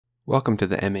Welcome to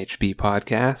the MHB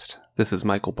podcast. This is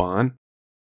Michael Bond,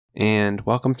 and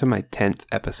welcome to my 10th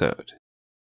episode.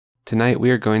 Tonight we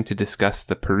are going to discuss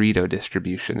the Pareto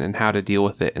distribution and how to deal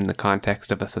with it in the context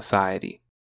of a society.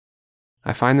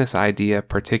 I find this idea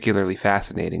particularly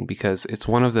fascinating because it's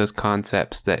one of those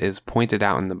concepts that is pointed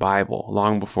out in the Bible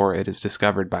long before it is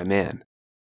discovered by man.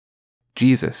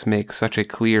 Jesus makes such a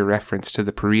clear reference to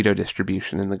the Pareto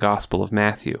distribution in the Gospel of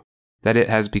Matthew that it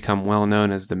has become well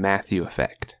known as the Matthew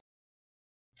effect.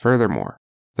 Furthermore,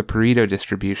 the Pareto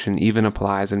distribution even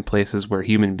applies in places where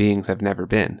human beings have never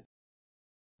been.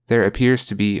 There appears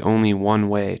to be only one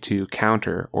way to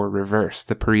counter or reverse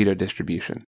the Pareto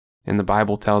distribution, and the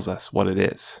Bible tells us what it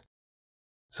is.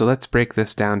 So let's break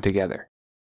this down together.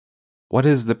 What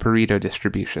is the Pareto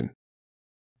distribution?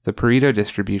 The Pareto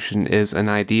distribution is an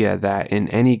idea that in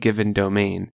any given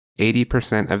domain,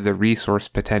 80% of the resource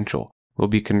potential will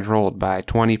be controlled by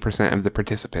 20% of the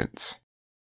participants.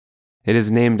 It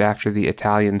is named after the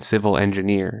Italian civil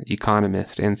engineer,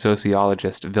 economist, and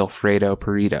sociologist Vilfredo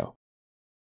Pareto.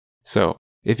 So,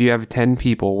 if you have 10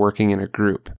 people working in a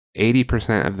group,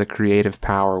 80% of the creative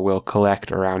power will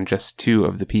collect around just 2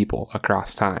 of the people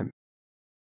across time.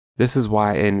 This is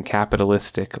why in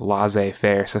capitalistic,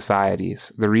 laissez-faire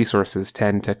societies, the resources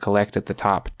tend to collect at the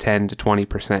top 10 to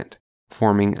 20%,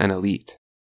 forming an elite.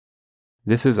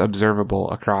 This is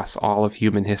observable across all of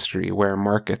human history where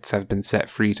markets have been set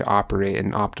free to operate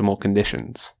in optimal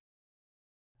conditions.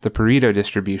 The Pareto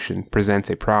distribution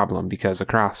presents a problem because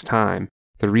across time,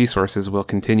 the resources will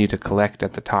continue to collect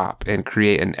at the top and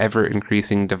create an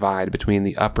ever-increasing divide between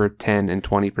the upper 10 and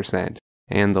 20%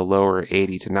 and the lower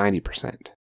 80 to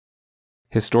 90%.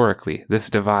 Historically, this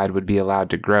divide would be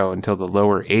allowed to grow until the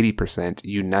lower 80%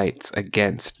 unites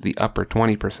against the upper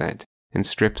 20% and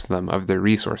strips them of their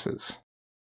resources.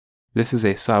 This is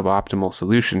a suboptimal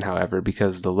solution, however,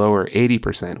 because the lower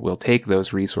 80% will take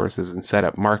those resources and set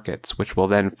up markets, which will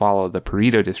then follow the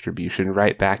Pareto distribution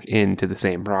right back into the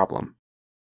same problem.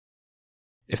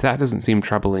 If that doesn't seem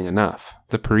troubling enough,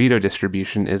 the Pareto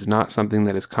distribution is not something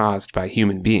that is caused by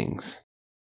human beings.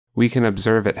 We can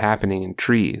observe it happening in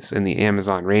trees in the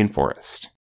Amazon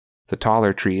rainforest. The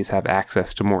taller trees have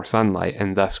access to more sunlight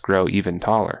and thus grow even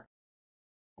taller.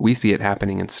 We see it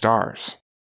happening in stars.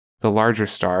 The larger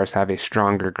stars have a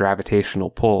stronger gravitational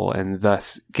pull and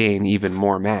thus gain even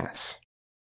more mass.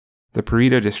 The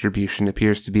Pareto distribution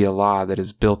appears to be a law that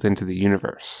is built into the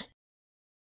universe.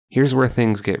 Here's where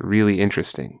things get really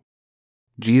interesting.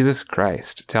 Jesus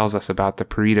Christ tells us about the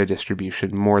Pareto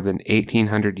distribution more than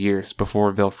 1800 years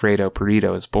before Vilfredo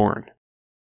Pareto is born.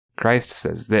 Christ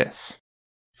says this,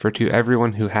 "For to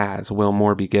everyone who has will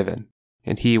more be given,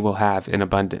 and he will have in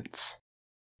abundance.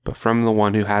 But from the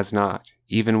one who has not,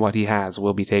 even what he has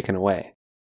will be taken away."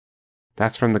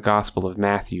 That's from the Gospel of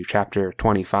Matthew, chapter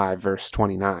 25, verse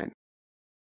 29.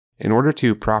 In order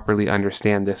to properly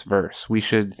understand this verse, we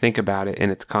should think about it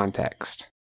in its context.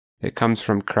 It comes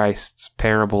from Christ's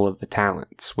parable of the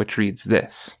talents, which reads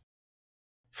this,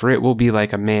 "For it will be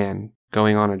like a man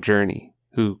going on a journey,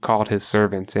 who called his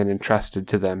servants and entrusted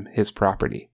to them his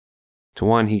property. To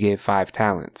one he gave 5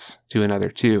 talents, to another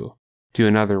 2, to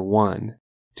another 1,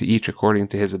 to each according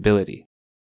to his ability.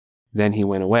 Then he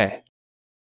went away.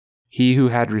 He who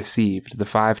had received the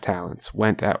 5 talents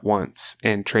went at once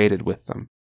and traded with them,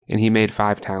 and he made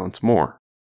 5 talents more.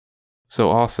 So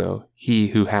also he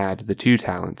who had the 2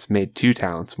 talents made 2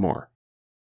 talents more.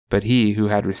 But he who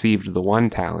had received the 1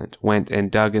 talent went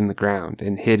and dug in the ground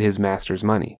and hid his master's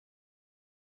money.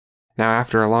 Now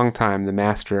after a long time the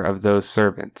master of those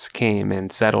servants came and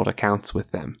settled accounts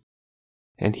with them.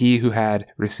 And he who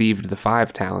had received the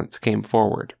 5 talents came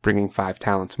forward, bringing 5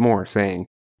 talents more, saying,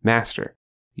 'Master,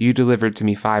 you delivered to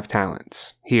me 5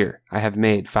 talents. Here, I have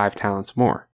made 5 talents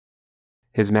more.'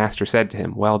 His master said to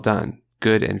him, 'Well done,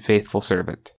 good and faithful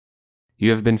servant. You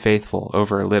have been faithful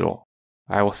over a little.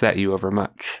 I will set you over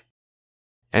much.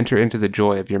 Enter into the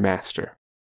joy of your master.'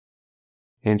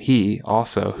 And he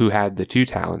also who had the 2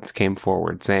 talents came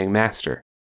forward, saying, 'Master,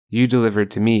 you delivered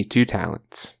to me 2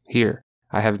 talents. Here,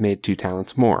 I have made 2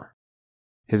 talents more.'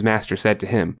 His master said to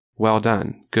him, 'Well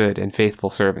done, good and faithful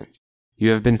servant. You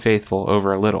have been faithful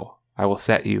over a little. I will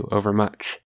set you over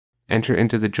much. Enter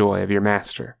into the joy of your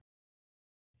master.'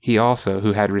 He also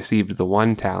who had received the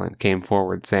 1 talent came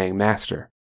forward, saying, 'Master,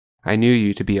 I knew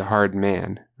you to be a hard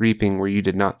man, reaping where you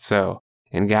did not sow,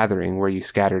 and gathering where you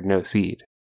scattered no seed.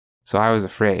 So I was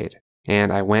afraid,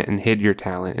 and I went and hid your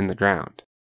talent in the ground.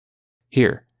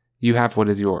 Here, you have what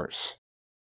is yours.'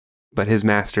 But his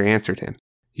master answered him,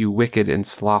 'You wicked and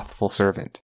slothful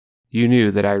servant. You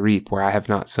knew that I reap where I have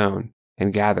not sown,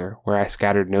 and gather where I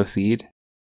scattered no seed?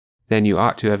 then you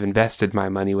ought to have invested my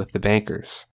money with the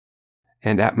bankers.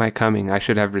 And at my coming I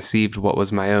should have received what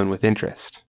was my own with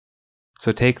interest.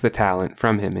 So take the talent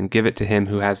from him and give it to him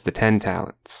who has the 10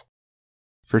 talents.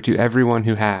 For to everyone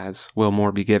who has will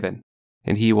more be given,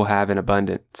 and he will have in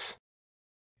abundance.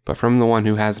 But from the one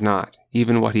who has not,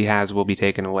 even what he has will be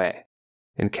taken away.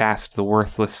 And cast the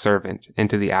worthless servant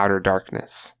into the outer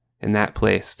darkness. In that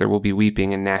place there will be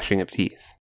weeping and gnashing of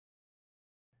teeth.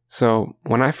 So,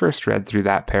 when I first read through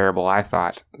that parable, I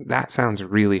thought, that sounds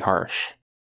really harsh.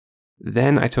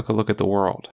 Then I took a look at the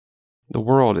world. The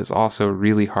world is also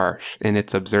really harsh in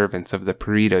its observance of the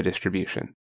Pareto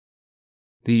distribution.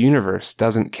 The universe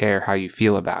doesn't care how you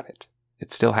feel about it.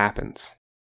 It still happens.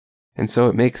 And so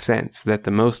it makes sense that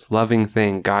the most loving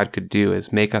thing God could do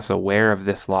is make us aware of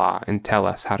this law and tell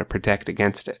us how to protect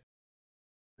against it.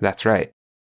 That's right.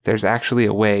 There's actually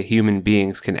a way human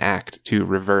beings can act to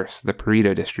reverse the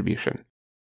Pareto distribution.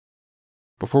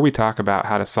 Before we talk about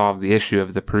how to solve the issue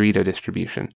of the Pareto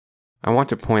distribution, I want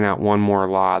to point out one more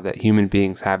law that human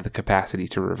beings have the capacity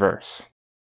to reverse: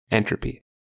 entropy.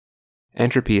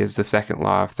 Entropy is the second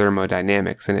law of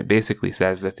thermodynamics, and it basically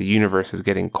says that the universe is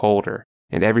getting colder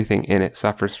and everything in it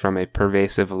suffers from a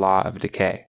pervasive law of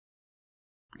decay.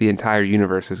 The entire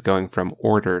universe is going from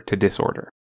order to disorder.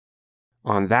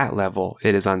 On that level,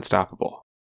 it is unstoppable.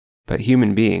 But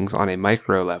human beings on a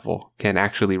micro level can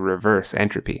actually reverse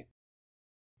entropy.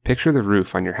 Picture the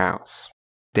roof on your house.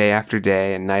 Day after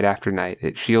day and night after night,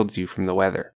 it shields you from the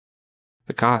weather.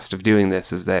 The cost of doing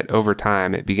this is that over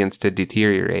time it begins to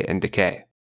deteriorate and decay.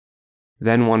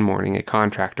 Then one morning a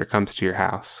contractor comes to your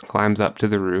house, climbs up to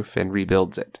the roof, and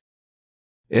rebuilds it.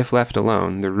 If left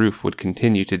alone, the roof would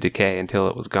continue to decay until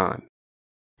it was gone.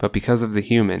 But because of the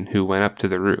human who went up to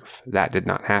the roof, that did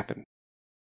not happen.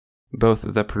 Both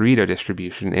the Pareto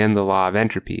distribution and the law of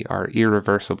entropy are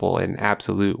irreversible and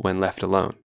absolute when left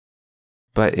alone.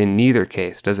 But in neither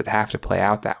case does it have to play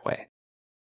out that way.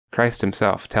 Christ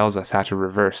himself tells us how to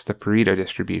reverse the Pareto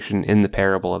distribution in the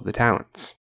parable of the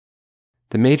talents.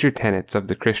 The major tenets of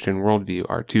the Christian worldview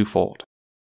are twofold.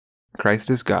 Christ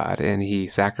is God, and he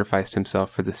sacrificed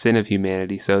himself for the sin of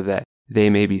humanity so that they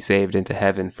may be saved into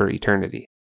heaven for eternity.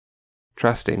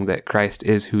 Trusting that Christ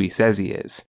is who he says he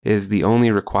is the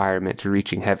only requirement to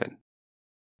reaching heaven.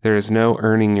 There is no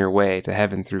earning your way to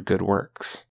heaven through good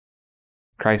works.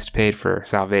 Christ paid for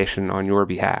salvation on your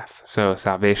behalf, so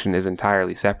salvation is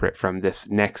entirely separate from this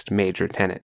next major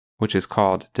tenet, which is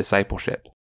called discipleship.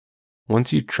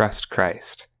 Once you trust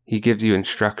Christ, he gives you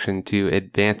instruction to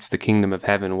advance the kingdom of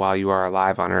heaven while you are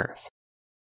alive on earth.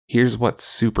 Here's what's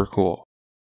super cool.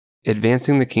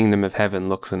 Advancing the kingdom of heaven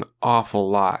looks an awful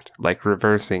lot like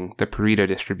reversing the Pareto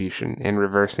distribution and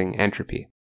reversing entropy.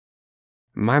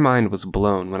 My mind was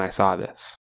blown when I saw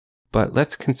this. But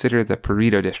let's consider the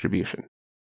Pareto distribution.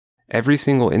 Every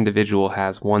single individual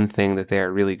has one thing that they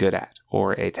are really good at,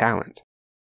 or a talent.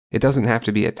 It doesn't have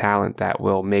to be a talent that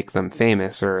will make them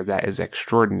famous or that is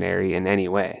extraordinary in any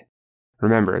way.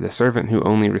 Remember, the servant who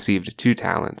only received 2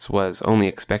 talents was only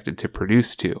expected to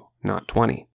produce 2, not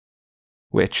 20.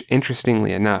 Which,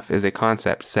 interestingly enough, is a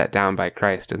concept set down by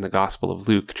Christ in the Gospel of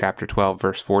Luke chapter 12,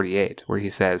 verse 48, where he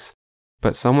says,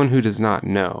 "But someone who does not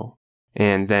know,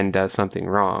 and then does something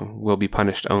wrong, will be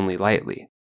punished only lightly.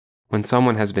 When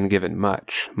someone has been given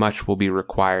much, much will be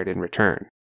required in return.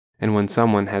 And when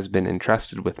someone has been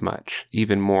entrusted with much,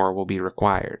 even more will be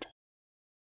required."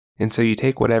 And so you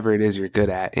take whatever it is you're good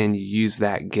at, and you use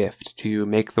that gift to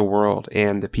make the world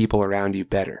and the people around you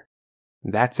better.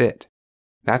 That's it.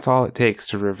 That's all it takes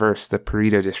to reverse the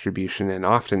Pareto distribution and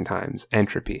oftentimes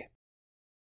entropy.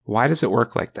 Why does it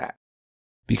work like that?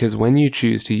 Because when you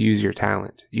choose to use your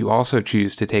talent, you also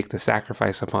choose to take the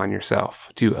sacrifice upon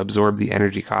yourself to absorb the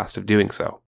energy cost of doing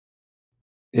so.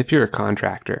 If you're a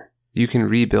contractor, you can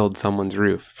rebuild someone's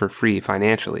roof for free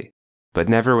financially, but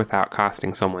never without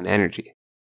costing someone energy.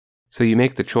 So you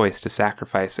make the choice to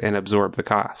sacrifice and absorb the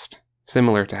cost,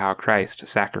 similar to how Christ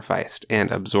sacrificed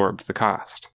and absorbed the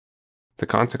cost. The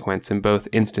consequence in both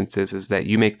instances is that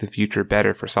you make the future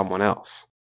better for someone else.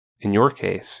 In your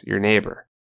case, your neighbor.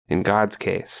 In God's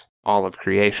case, all of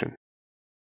creation.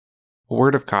 A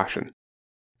word of caution.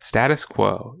 Status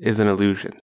quo is an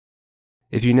illusion.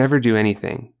 If you never do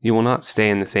anything, you will not stay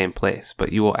in the same place,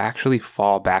 but you will actually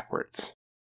fall backwards.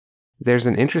 There's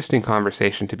an interesting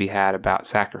conversation to be had about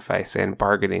sacrifice and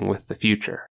bargaining with the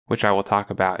future, which I will talk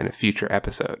about in a future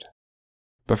episode.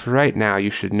 But for right now, you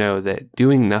should know that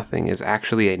doing nothing is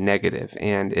actually a negative,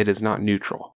 and it is not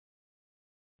neutral.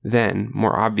 Then,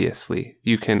 more obviously,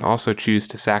 you can also choose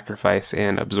to sacrifice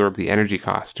and absorb the energy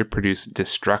cost to produce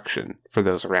destruction for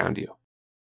those around you.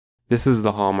 This is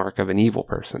the hallmark of an evil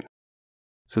person.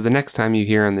 So the next time you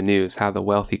hear on the news how the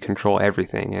wealthy control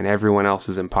everything and everyone else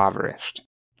is impoverished,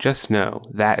 just know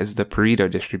that is the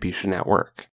Pareto distribution at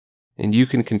work, and you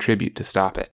can contribute to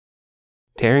stop it.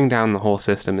 Tearing down the whole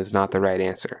system is not the right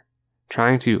answer.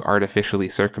 Trying to artificially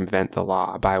circumvent the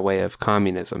law by way of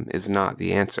communism is not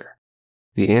the answer.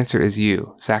 The answer is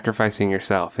you sacrificing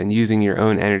yourself and using your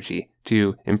own energy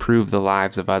to improve the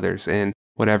lives of others in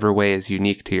whatever way is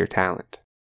unique to your talent.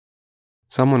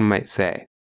 Someone might say,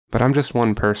 "But I'm just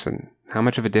one person. How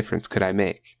much of a difference could I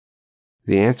make?"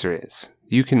 The answer is,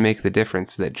 you can make the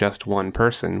difference that just one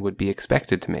person would be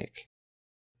expected to make.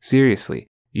 Seriously,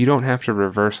 you don't have to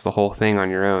reverse the whole thing on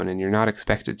your own, and you're not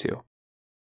expected to.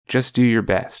 Just do your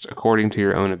best according to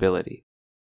your own ability.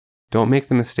 Don't make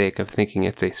the mistake of thinking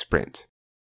it's a sprint.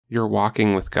 You're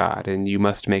walking with God, and you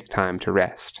must make time to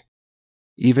rest.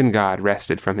 Even God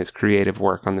rested from his creative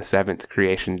work on the seventh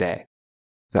creation day.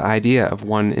 The idea of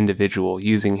one individual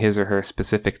using his or her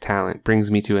specific talent brings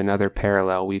me to another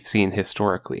parallel we've seen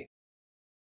historically.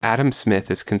 Adam Smith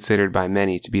is considered by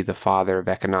many to be the father of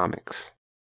economics.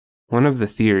 One of the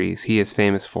theories he is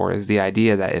famous for is the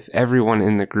idea that if everyone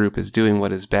in the group is doing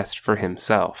what is best for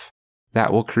himself,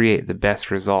 that will create the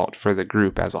best result for the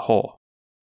group as a whole.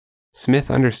 Smith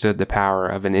understood the power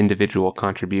of an individual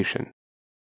contribution.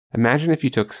 Imagine if you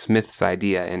took Smith's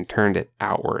idea and turned it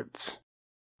outwards.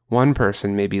 One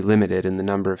person may be limited in the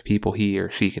number of people he or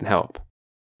she can help,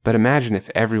 but imagine if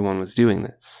everyone was doing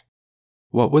this.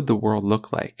 What would the world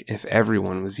look like if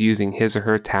everyone was using his or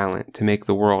her talent to make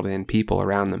the world and people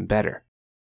around them better?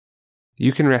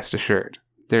 You can rest assured,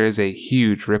 there is a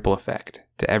huge ripple effect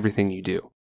to everything you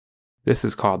do. This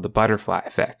is called the butterfly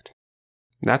effect.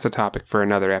 That's a topic for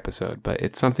another episode, but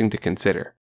it's something to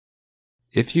consider.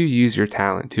 If you use your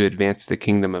talent to advance the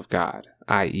kingdom of God,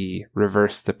 i.e.,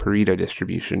 reverse the Pareto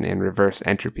distribution and reverse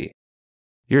entropy,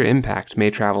 your impact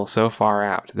may travel so far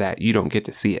out that you don't get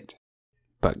to see it,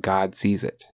 but God sees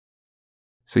it.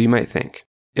 So you might think,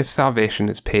 if salvation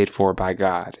is paid for by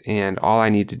God, and all I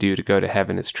need to do to go to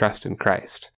heaven is trust in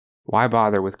Christ, why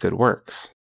bother with good works?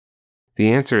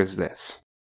 The answer is this.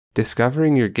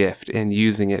 Discovering your gift and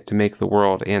using it to make the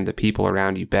world and the people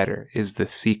around you better is the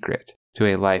secret to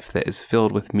a life that is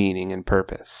filled with meaning and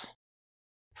purpose.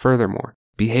 Furthermore,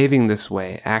 behaving this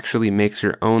way actually makes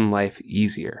your own life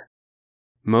easier.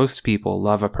 Most people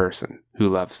love a person who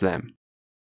loves them.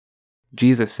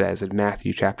 Jesus says in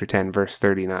Matthew chapter 10, verse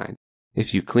 39,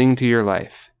 "If you cling to your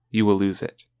life, you will lose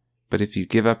it. But if you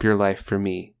give up your life for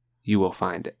me, you will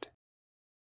find it."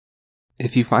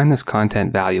 If you find this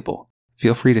content valuable,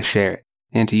 feel free to share it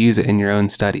and to use it in your own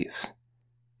studies.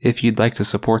 If you'd like to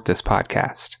support this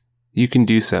podcast, you can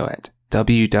do so at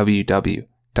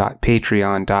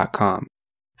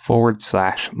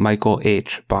www.patreon.com/Michael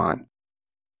H. Bond.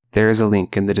 There is a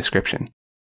link in the description.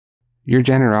 Your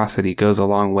generosity goes a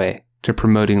long way to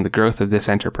promoting the growth of this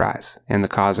enterprise and the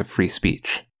cause of free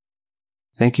speech.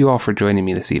 Thank you all for joining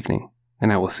me this evening,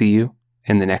 and I will see you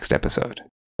in the next episode.